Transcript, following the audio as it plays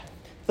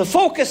The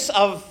focus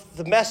of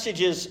the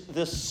messages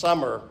this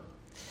summer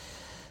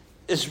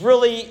is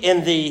really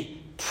in the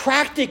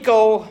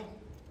practical,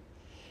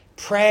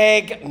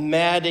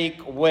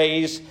 pragmatic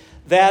ways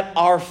that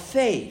our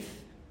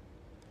faith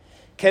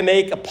can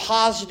make a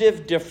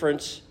positive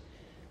difference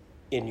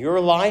in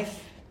your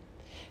life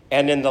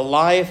and in the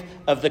life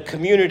of the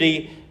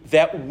community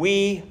that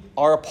we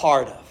are a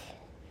part of.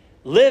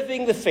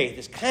 Living the faith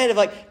is kind of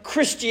like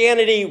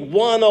Christianity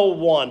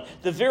 101,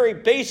 the very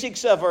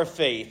basics of our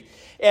faith.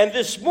 And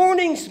this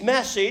morning's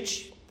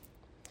message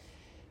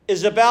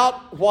is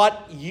about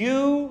what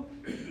you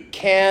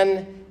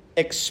can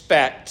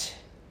expect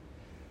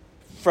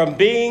from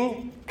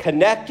being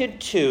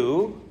connected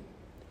to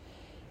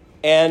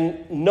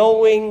and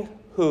knowing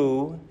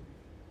who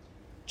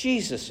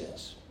Jesus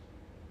is.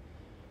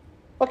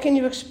 What can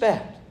you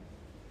expect?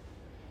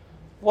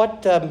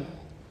 What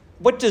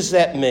does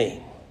that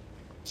mean?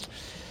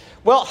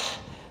 Well,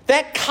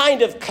 that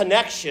kind of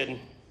connection,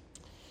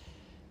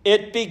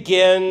 it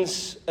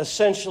begins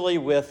essentially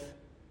with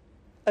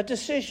a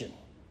decision.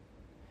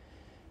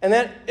 And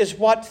that is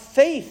what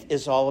faith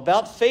is all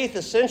about. Faith,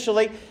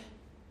 essentially,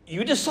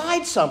 you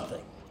decide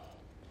something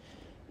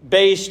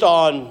based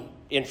on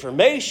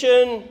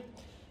information,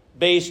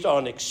 based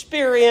on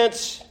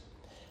experience,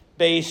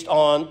 based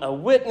on a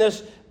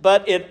witness,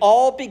 but it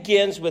all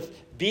begins with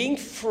being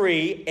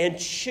free and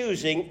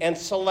choosing and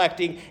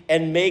selecting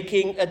and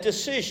making a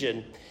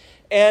decision.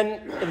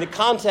 And in the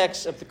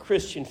context of the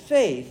Christian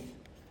faith,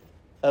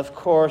 of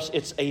course,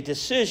 it's a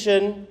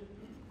decision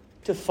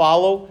to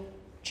follow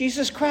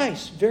Jesus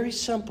Christ. Very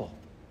simple.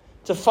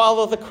 To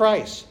follow the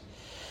Christ.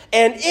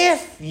 And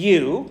if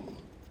you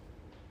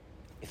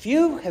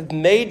have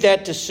made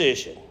that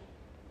decision,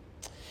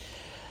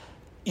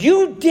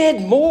 you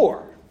did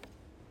more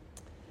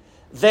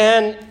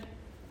than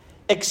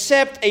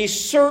accept a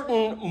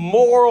certain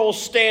moral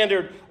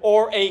standard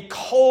or a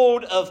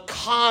code of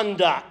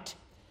conduct.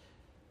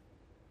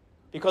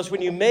 Because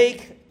when you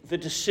make the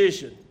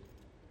decision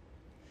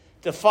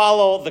to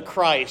follow the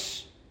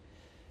Christ,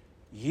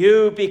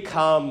 you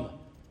become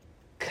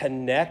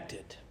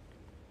connected.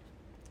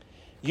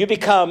 You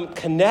become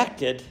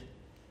connected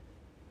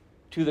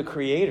to the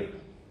Creator.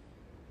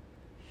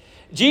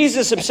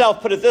 Jesus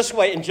himself put it this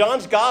way. In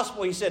John's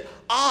Gospel, he said,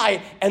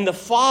 I and the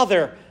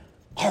Father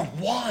are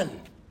one.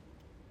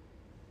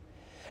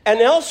 And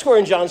elsewhere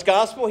in John's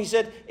Gospel, he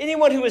said,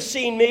 anyone who has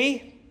seen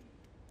me,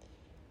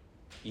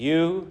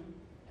 you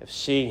have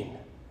seen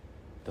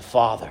the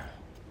Father.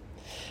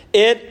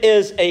 It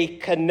is a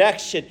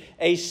connection,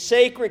 a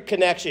sacred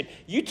connection.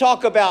 You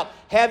talk about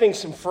having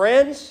some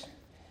friends.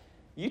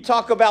 You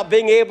talk about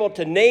being able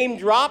to name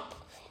drop.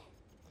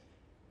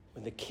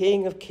 When the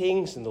King of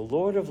Kings and the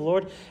Lord of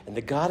Lords and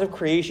the God of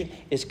creation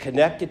is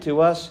connected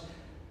to us,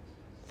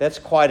 that's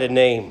quite a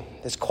name.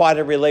 That's quite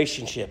a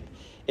relationship.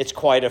 It's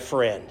quite a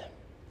friend.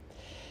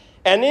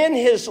 And in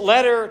his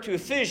letter to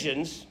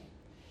Ephesians,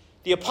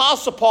 the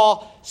Apostle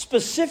Paul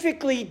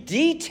specifically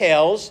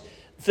details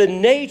the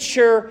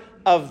nature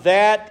of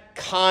that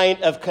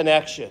kind of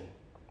connection.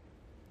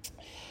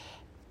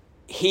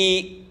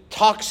 He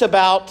talks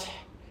about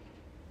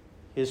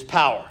his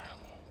power,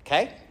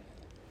 okay?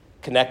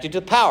 Connected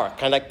to power,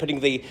 kind of like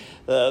putting the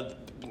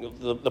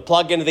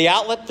plug into the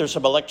outlet. There's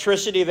some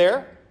electricity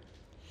there.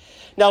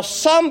 Now,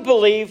 some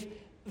believe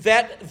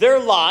that their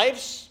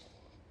lives,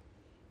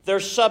 they're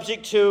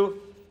subject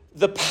to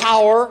the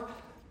power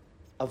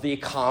of the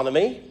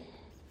economy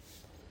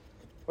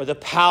or the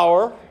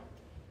power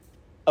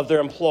of their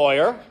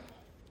employer,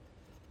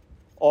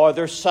 or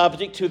they're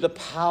subject to the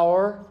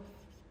power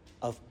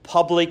of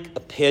public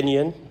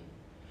opinion,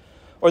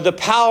 or the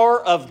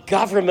power of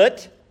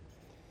government,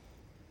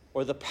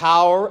 or the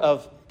power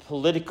of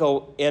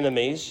political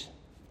enemies.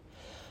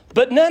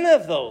 But none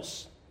of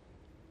those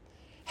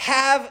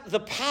have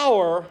the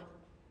power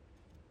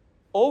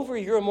over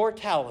your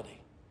mortality.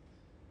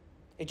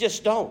 They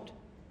just don't.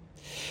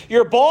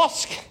 Your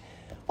boss,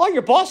 all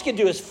your boss can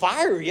do is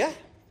fire you.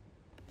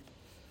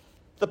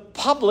 The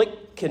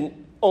public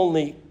can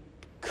only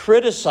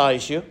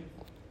criticize you.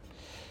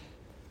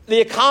 The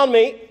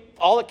economy,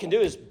 all it can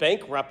do is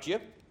bankrupt you.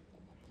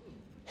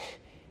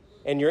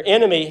 And your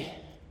enemy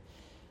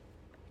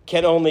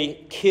can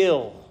only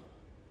kill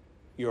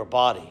your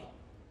body.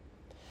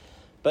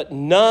 But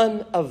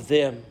none of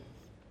them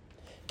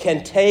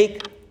can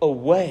take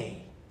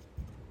away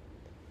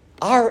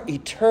our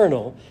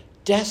eternal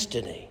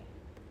destiny.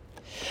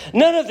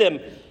 None of them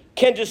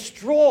can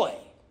destroy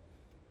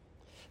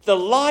the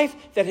life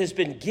that has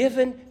been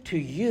given to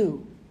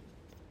you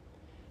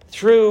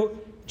through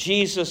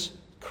Jesus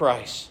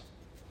Christ.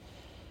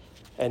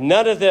 And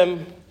none of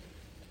them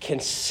can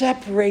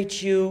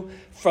separate you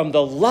from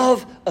the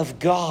love of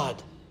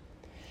God.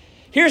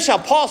 Here's how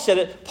Paul said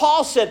it.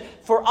 Paul said,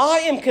 for I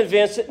am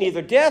convinced that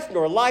neither death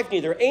nor life,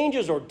 neither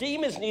angels nor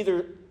demons,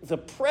 neither the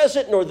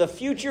present nor the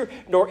future,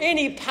 nor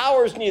any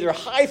powers, neither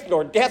height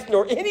nor depth,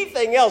 nor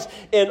anything else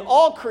in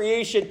all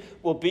creation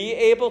will be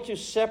able to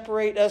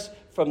separate us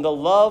from the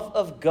love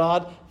of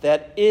God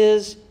that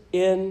is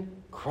in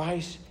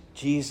Christ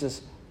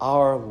Jesus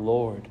our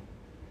Lord.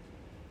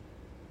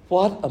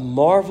 What a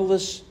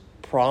marvelous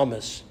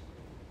promise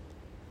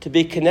to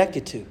be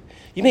connected to.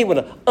 You may want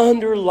to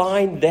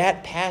underline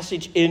that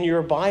passage in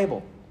your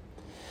Bible.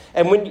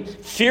 And when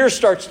fear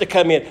starts to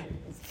come in,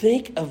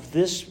 think of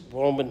this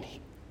Roman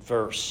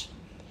verse.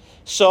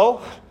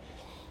 So,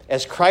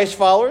 as Christ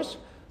followers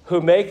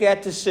who make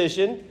that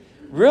decision,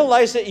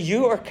 realize that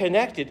you are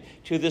connected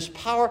to this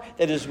power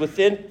that is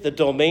within the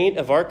domain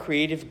of our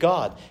creative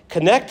God.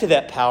 Connect to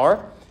that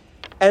power.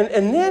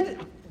 And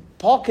then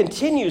Paul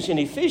continues in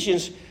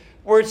Ephesians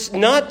where it's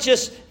not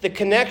just the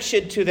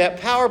connection to that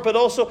power, but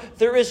also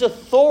there is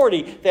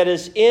authority that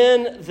is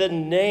in the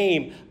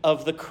name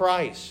of the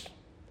Christ.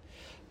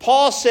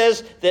 Paul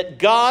says that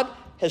God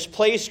has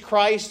placed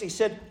Christ, he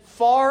said,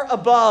 far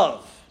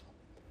above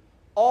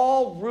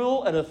all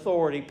rule and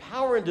authority,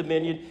 power and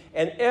dominion,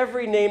 and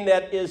every name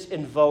that is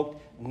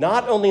invoked,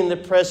 not only in the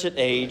present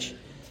age,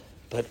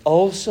 but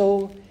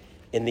also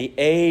in the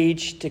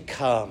age to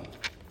come.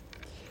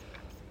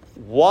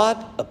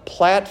 What a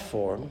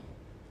platform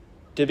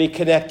to be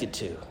connected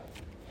to.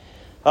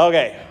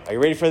 Okay, are you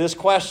ready for this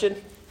question?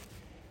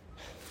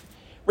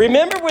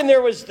 Remember when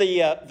there was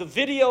the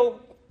video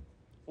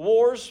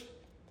wars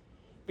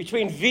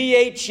between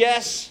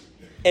VHS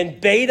and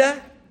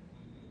Beta?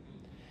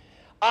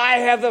 I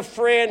have a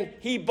friend,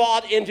 he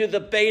bought into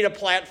the Beta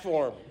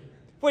platform,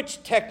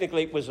 which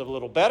technically was a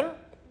little better.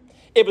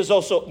 It was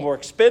also more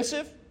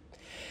expensive.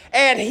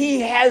 And he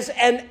has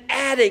an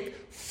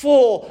attic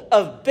full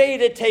of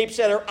Beta tapes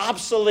that are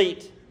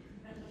obsolete.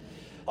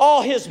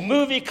 All his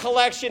movie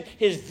collection,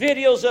 his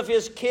videos of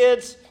his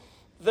kids,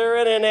 they're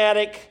in an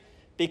attic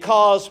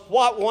because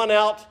what won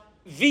out?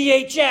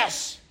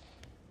 VHS.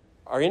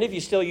 Are any of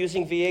you still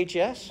using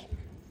VHS?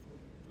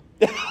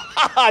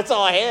 That's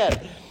all I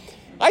had.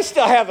 I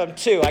still have them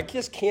too. I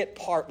just can't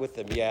part with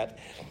them yet.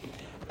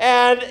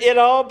 And,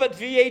 but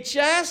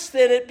VHS,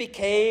 then it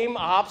became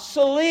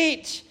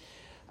obsolete.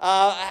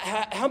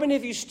 How many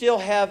of you still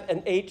have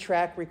an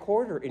 8-track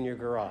recorder in your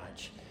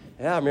garage?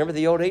 Yeah, I remember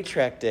the old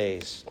 8-track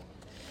days.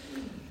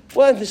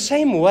 Well, in the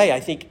same way, I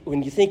think,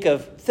 when you think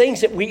of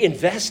things that we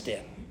invest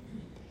in,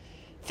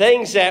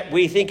 things that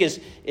we think is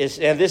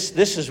and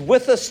this is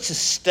with us to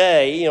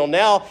stay.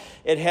 Now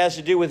it has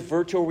to do with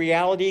virtual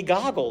reality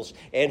goggles.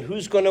 And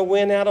who's going to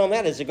win out on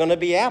that? Is it going to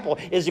be Apple?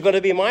 Is it going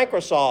to be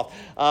Microsoft?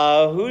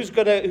 Who's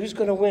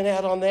going to win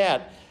out on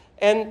that?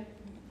 And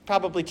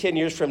probably 10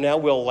 years from now,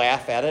 we'll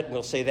laugh at it and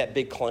we'll say that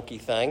big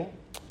clunky thing.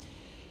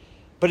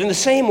 But in the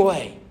same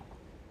way,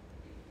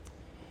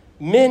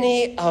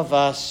 many of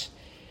us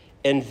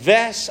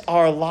invest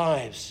our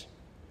lives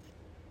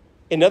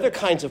in other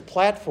kinds of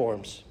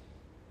platforms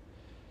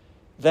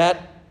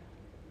that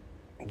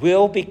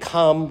will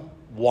become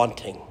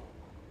wanting.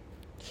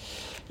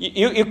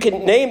 You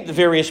can name the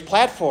various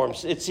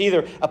platforms. It's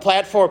either a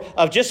platform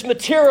of just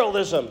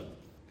materialism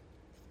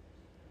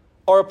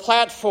or a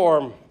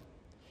platform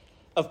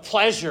of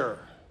pleasure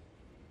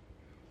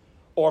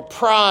or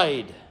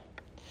pride,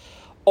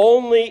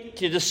 only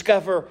to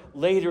discover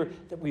later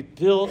that we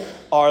built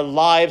our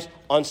lives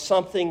on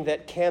something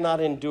that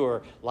cannot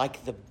endure,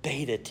 like the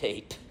Beta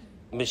tape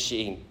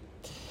machine.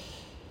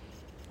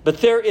 But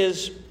there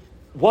is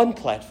one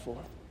platform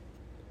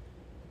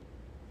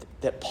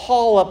that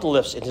Paul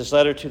uplifts in his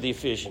letter to the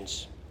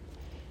Ephesians.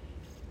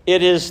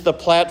 It is the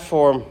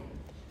platform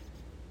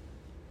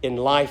in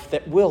life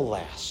that will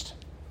last.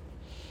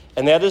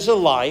 And that is a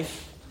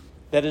life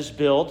that is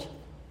built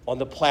on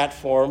the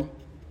platform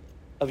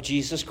of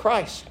Jesus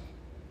Christ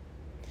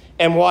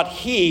and what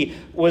he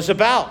was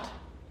about.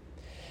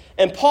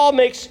 And Paul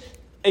makes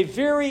a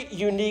very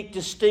unique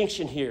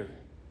distinction here.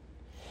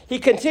 He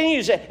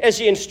continues as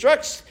he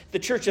instructs the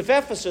church of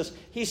Ephesus.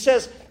 He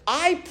says,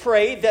 I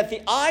pray that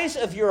the eyes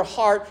of your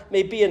heart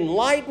may be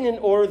enlightened in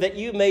order that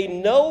you may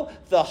know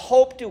the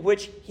hope to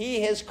which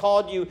he has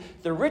called you,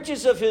 the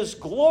riches of his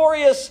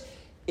glorious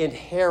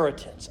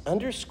inheritance.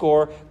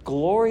 Underscore,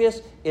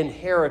 glorious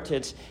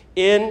inheritance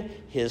in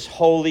his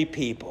holy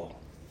people.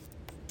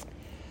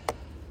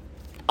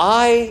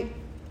 I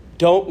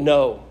don't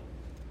know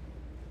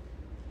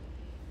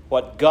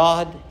what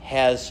God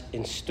has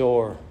in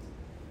store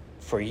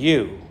for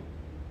you,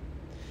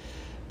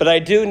 but I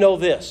do know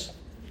this.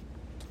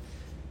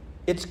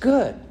 It's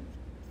good.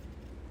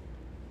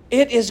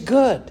 It is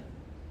good.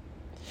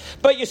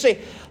 But you say,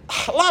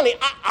 Lonnie,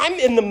 I'm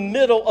in the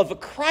middle of a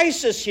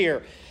crisis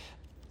here.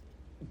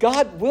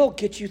 God will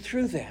get you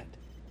through that.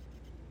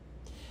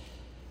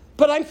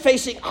 But I'm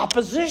facing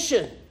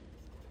opposition.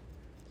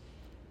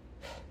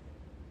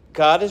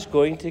 God is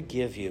going to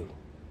give you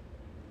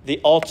the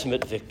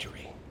ultimate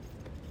victory.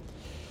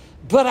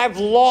 But I've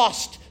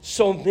lost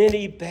so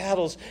many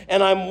battles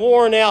and I'm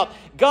worn out.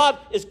 God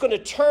is going to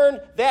turn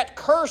that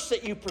curse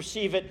that you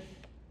perceive it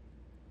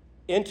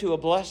into a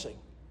blessing.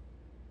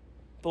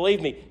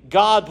 Believe me,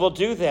 God will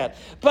do that.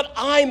 But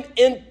I'm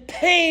in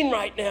pain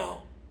right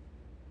now.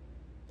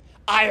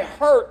 I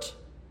hurt.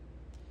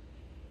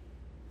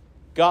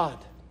 God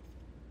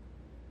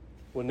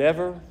will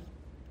never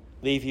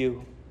leave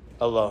you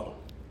alone.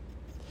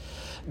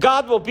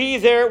 God will be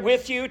there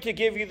with you to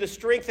give you the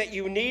strength that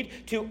you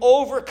need to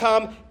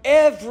overcome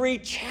every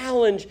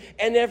challenge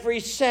and every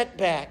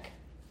setback.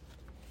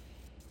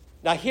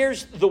 Now,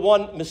 here's the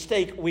one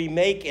mistake we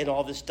make in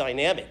all this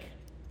dynamic.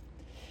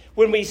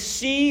 When we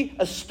see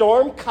a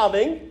storm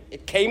coming,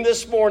 it came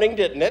this morning,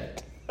 didn't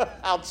it,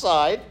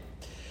 outside.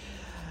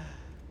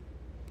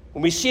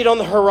 When we see it on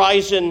the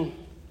horizon,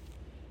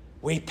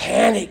 we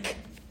panic.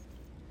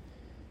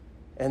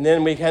 And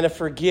then we kind of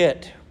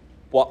forget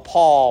what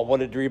Paul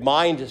wanted to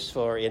remind us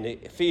for in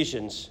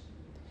Ephesians.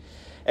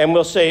 And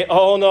we'll say,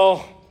 oh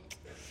no,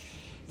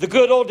 the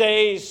good old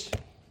days,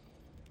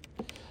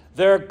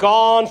 they're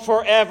gone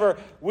forever.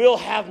 We'll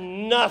have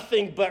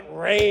nothing but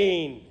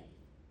rain.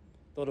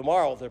 Though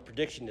tomorrow their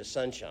prediction is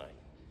sunshine.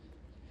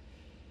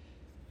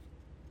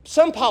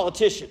 Some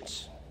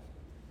politicians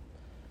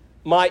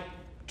might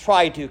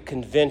try to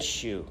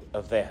convince you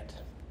of that.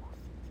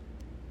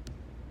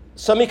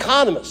 Some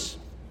economists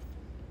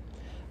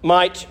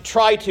might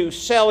try to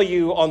sell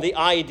you on the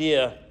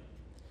idea.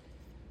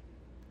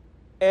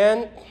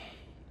 And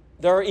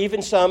there are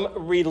even some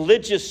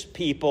religious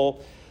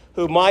people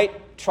who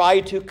might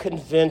try to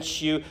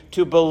convince you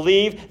to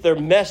believe their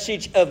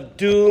message of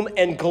doom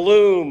and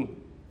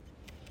gloom.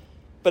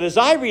 But as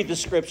I read the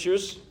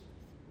scriptures,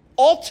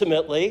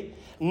 ultimately,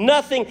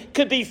 nothing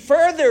could be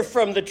further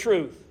from the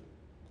truth.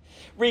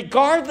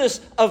 Regardless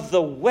of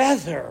the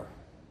weather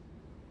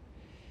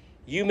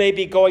you may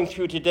be going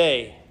through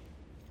today,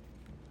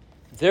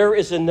 there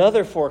is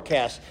another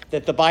forecast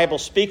that the Bible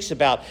speaks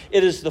about.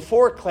 It is the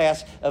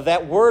forecast of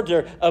that word,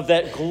 of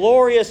that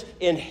glorious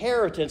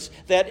inheritance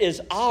that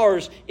is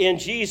ours in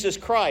Jesus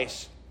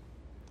Christ.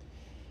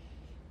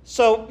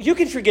 So you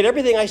can forget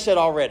everything I said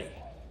already.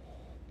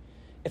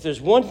 If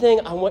there's one thing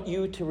I want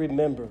you to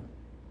remember,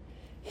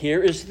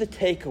 here is the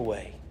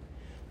takeaway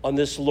on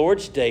this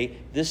Lord's Day,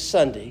 this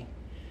Sunday,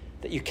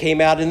 that you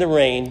came out in the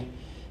rain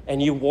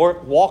and you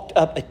walked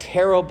up a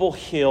terrible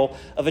hill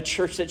of a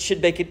church that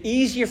should make it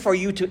easier for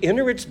you to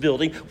enter its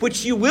building,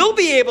 which you will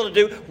be able to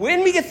do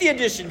when we get the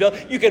addition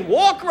built. You can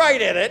walk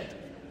right in it.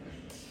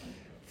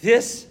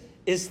 This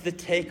is the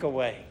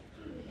takeaway.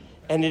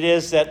 And it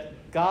is that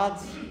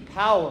God's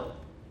power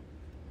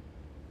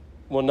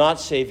will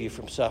not save you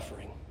from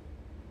suffering.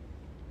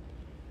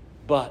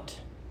 But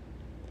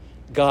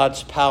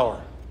God's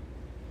power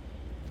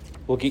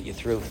will get you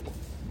through it.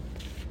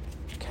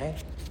 Okay?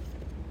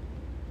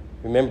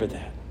 Remember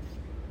that.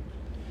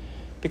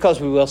 Because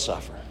we will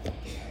suffer.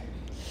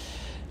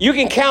 You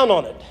can count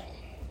on it.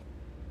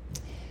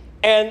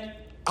 And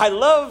I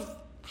love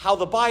how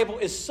the Bible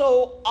is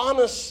so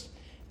honest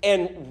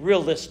and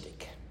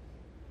realistic.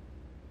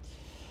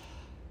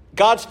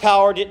 God's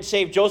power didn't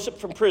save Joseph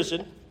from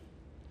prison,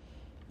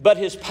 but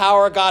his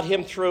power got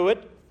him through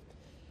it.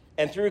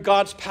 And through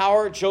God's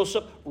power,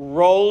 Joseph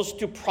rose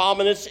to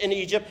prominence in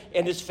Egypt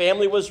and his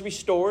family was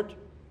restored.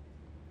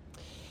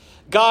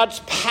 God's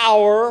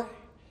power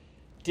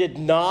did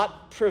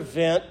not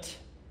prevent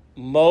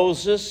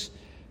Moses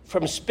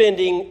from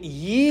spending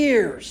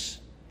years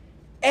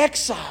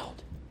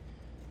exiled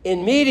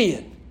in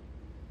Midian.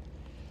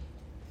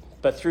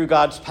 But through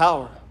God's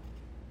power,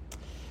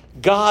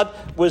 God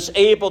was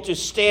able to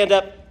stand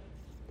up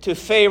to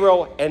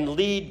Pharaoh and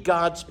lead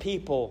God's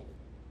people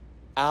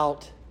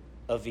out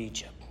of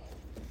Egypt.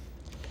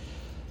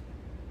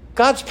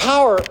 God's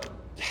power,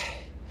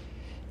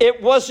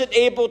 it wasn't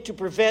able to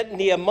prevent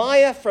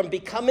Nehemiah from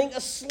becoming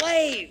a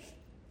slave.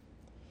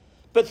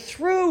 But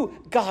through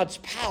God's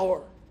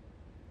power,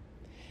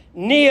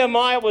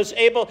 Nehemiah was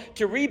able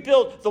to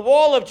rebuild the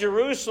wall of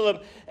Jerusalem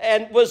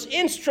and was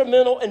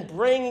instrumental in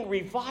bringing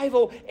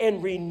revival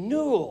and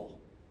renewal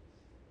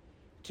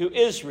to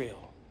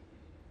Israel.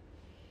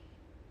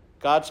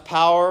 God's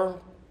power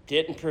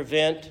didn't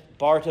prevent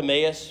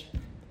Bartimaeus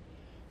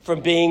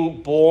from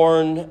being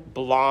born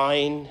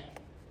blind,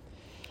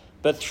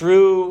 but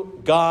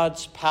through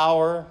God's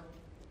power,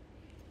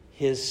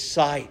 his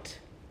sight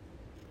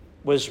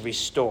was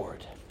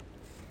restored.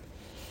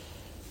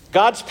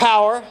 God's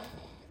power,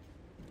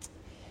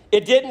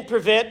 it didn't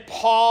prevent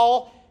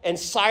Paul and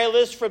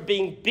Silas from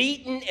being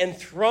beaten and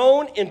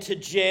thrown into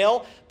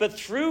jail, but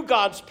through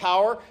God's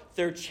power,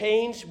 their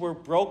chains were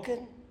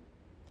broken.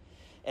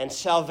 And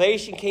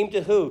salvation came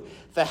to who?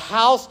 The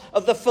house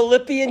of the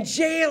Philippian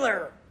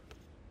jailer.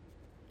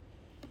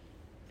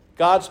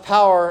 God's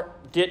power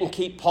didn't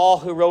keep Paul,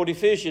 who wrote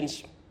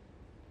Ephesians,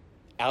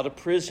 out of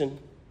prison.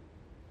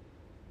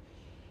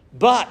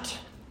 But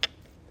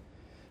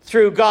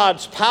through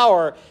God's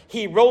power,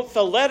 he wrote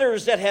the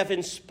letters that have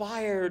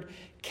inspired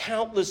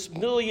countless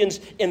millions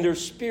in their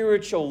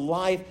spiritual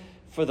life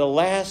for the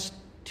last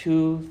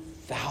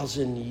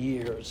 2,000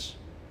 years.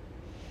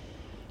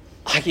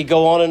 I could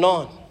go on and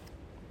on.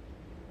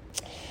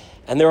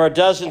 And there are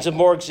dozens of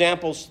more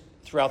examples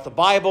throughout the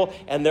Bible,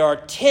 and there are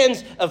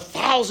tens of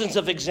thousands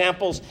of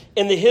examples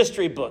in the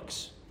history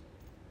books.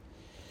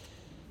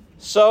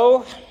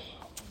 So,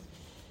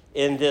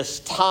 in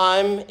this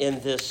time,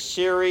 in this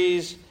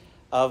series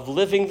of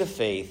living the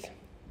faith,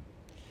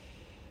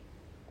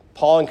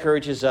 Paul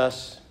encourages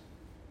us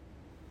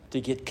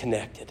to get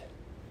connected.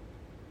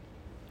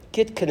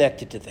 Get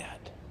connected to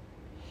that.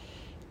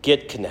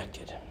 Get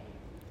connected.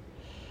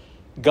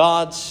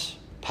 God's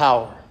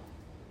power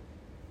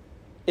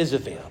is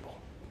available.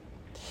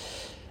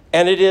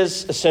 And it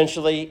is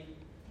essentially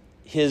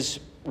his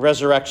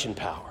resurrection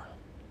power.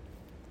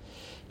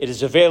 It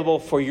is available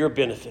for your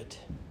benefit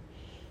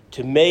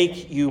to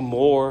make you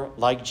more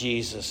like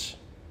Jesus.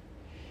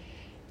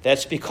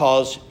 That's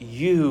because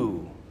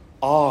you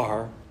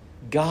are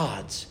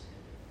God's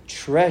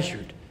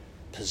treasured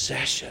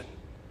possession.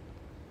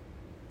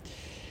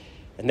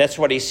 And that's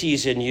what he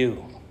sees in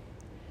you.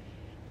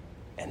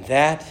 And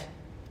that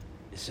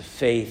is a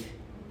faith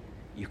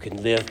you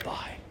can live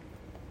by.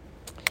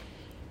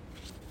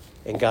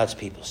 And God's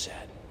people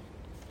said,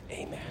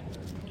 amen.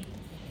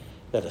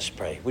 Let us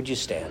pray. Would you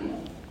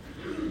stand?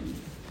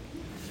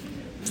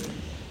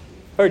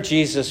 Lord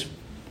Jesus,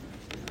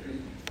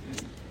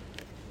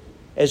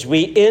 as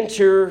we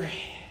enter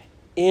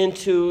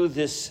into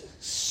this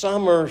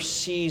summer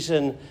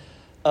season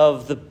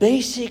of the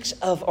basics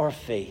of our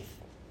faith,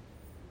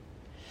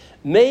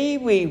 may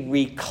we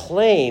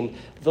reclaim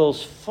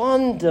those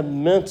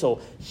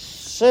fundamental,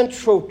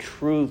 central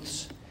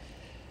truths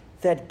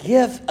that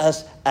give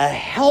us a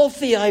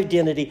healthy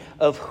identity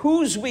of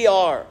whose we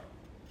are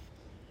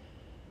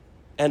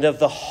and of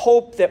the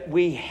hope that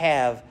we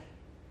have.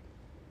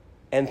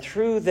 And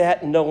through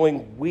that,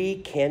 knowing we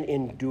can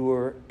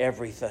endure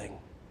everything.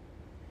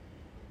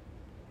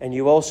 And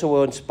you also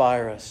will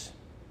inspire us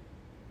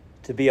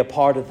to be a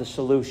part of the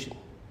solution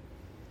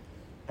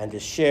and to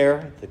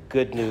share the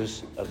good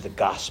news of the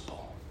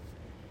gospel.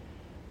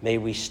 May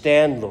we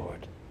stand,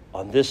 Lord,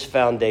 on this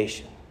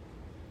foundation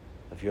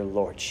of your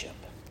lordship.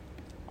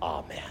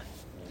 Amen.